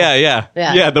wonderful. Yeah.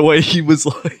 Yeah, the way he was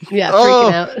like, Yeah,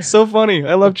 freaking out. So funny.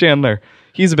 I love Chandler.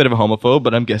 He's a bit of a homophobe,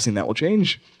 but I'm guessing that will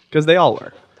change because they all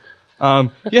were.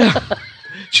 Yeah.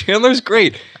 Chandler's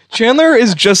great. Chandler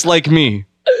is just like me.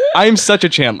 I'm such a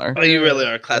Chandler. Oh, you really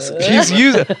are a classic.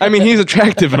 He's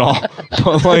attractive and all,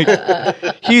 but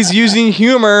like he's using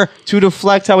humor to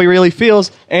deflect how he really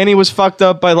feels, and he was fucked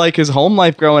up by like his home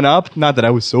life growing up. Not that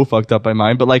I was so fucked up by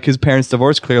mine, but like his parents'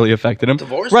 divorce clearly affected him.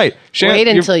 Divorce? Right. Wait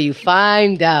until you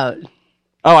find out.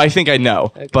 Oh, I think I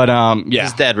know, but yeah.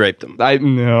 His dad raped him.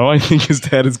 I think his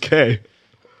dad is gay.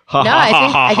 No,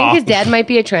 I think his dad might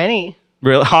be a tranny.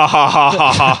 Really? Ha ha ha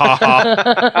ha ha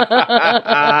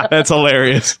ha. That's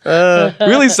hilarious.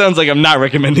 Really sounds like I'm not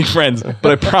recommending Friends,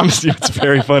 but I promise you it's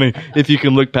very funny if you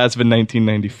can look past the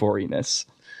 1994-iness.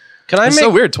 It's so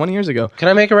weird, 20 years ago. Can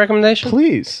I make a recommendation?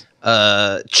 Please.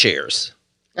 Cheers.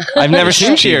 I've never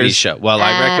seen TV Cheers. show. Well,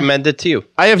 I recommend it to you.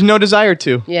 I have no desire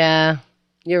to. Yeah,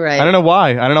 you're right. I don't know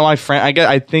why.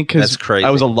 I think because That's crazy. I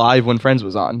was alive when Friends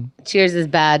was on. Cheers is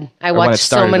bad. I Or when it watched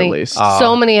started, so many, at least.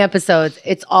 so many episodes.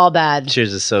 It's all bad.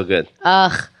 Cheers is so good.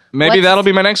 Ugh. Maybe that'll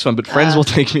be my next one, but Friends will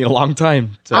take me a long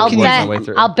time to work my way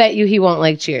through. I'll bet you he won't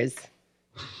like Cheers.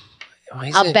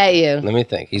 I'll bet you. Let me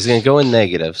think. He's going to go in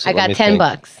negative. So I got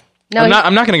 $10. No,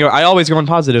 I'm not going to go. I always go in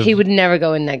positive. he would never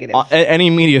go in negative. Any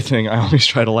media thing, I always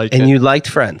try to like it. And you liked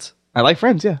Friends. I like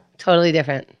Friends, yeah. Totally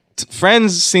different.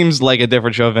 Friends seems like a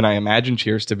different show than I imagined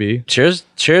Cheers to be. Cheers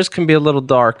can be a little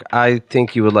dark. I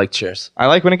think you would like Cheers. I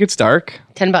like when it gets dark.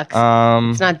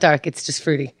 $10. It's not dark. It's just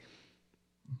fruity.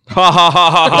 Ha ha ha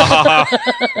ha ha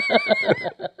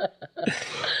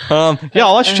ha. Yeah,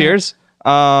 I'll watch Cheers.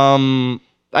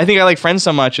 I think I like Friends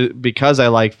so much because I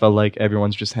like the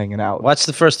everyone's just hanging out. Watch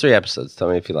the first 3 episodes. Tell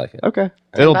me if you like it. Okay.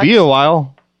 It'll be a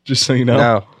while, just so you know.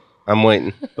 No, I'm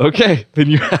waiting. Okay. Then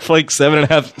you have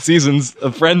 7.5 seasons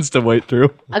of Friends to wait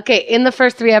through. Okay, in the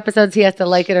first 3 episodes, he has to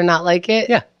like it or not like it.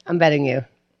 Yeah. I'm betting you.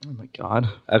 Oh my God.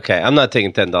 Okay, I'm not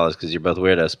taking $10 because you're both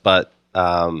weirdos, but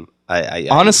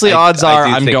Honestly, odds are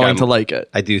I'm going to like it.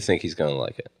 I do think he's going to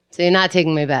like it. So you're not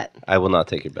taking my bet. I will not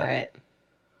take your bet. All right.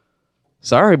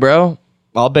 Sorry, bro.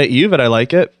 I'll bet you that I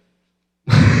like it.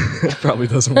 It probably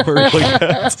doesn't work like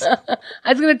that. I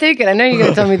was going to take it. I know you're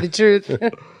going to tell me the truth.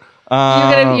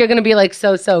 You're gonna be like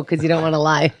so because you don't want to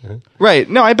lie. Right.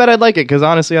 No, I bet I'd like it because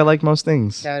honestly, I like most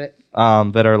things Doubt it.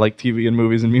 that are like TV and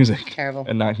movies and music. Terrible.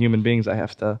 And not human beings I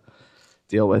have to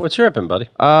deal with. What's your ripping, buddy?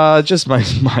 Just my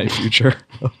future.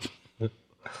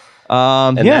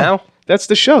 And yeah, now? that's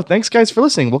the show. Thanks, guys, for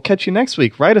listening. We'll catch you next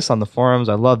week. Write us on the forums.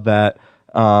 I love that.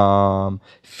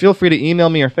 Feel free to email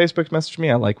me or Facebook message me.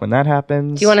 I like when that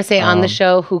happens. Do you want to say on the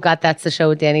show who got that's the show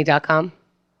with Danny.com?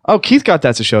 Oh, Keith got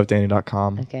that's a show at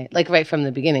Danny.com. Okay. Like right from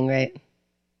the beginning, right?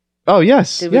 Oh,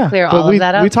 yes. Did we clear all of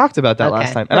that up? We talked about that Okay.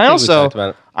 last time. And I I think we also, talked about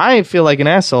it. I feel like an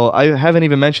asshole. I haven't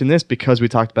even mentioned this because we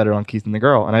talked about it on Keith and the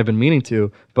Girl, and I've been meaning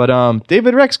to. But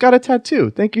David Rex got a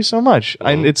tattoo. Thank you so much.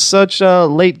 It's such a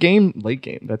late game. Late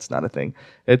game. That's not a thing.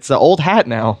 It's an old hat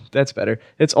now. That's better.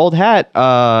 It's old hat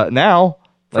now.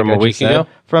 From like a week ago?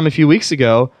 From a few weeks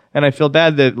ago. And I feel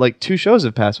bad that 2 shows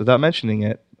have passed without mentioning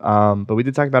it. But we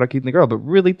did talk about our Keith and the Girl. But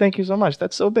really, thank you so much.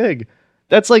 That's so big.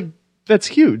 That's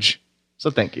huge. So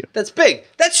thank you. That's big.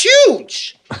 That's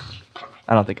huge.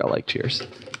 I don't think I'll like Cheers.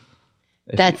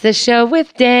 That's the show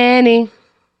with Danny.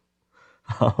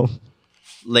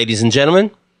 Ladies and gentlemen,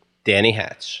 Danny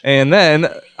Hatch. And then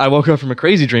I woke up from a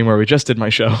crazy dream where we just did my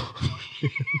show.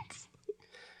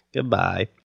 Goodbye.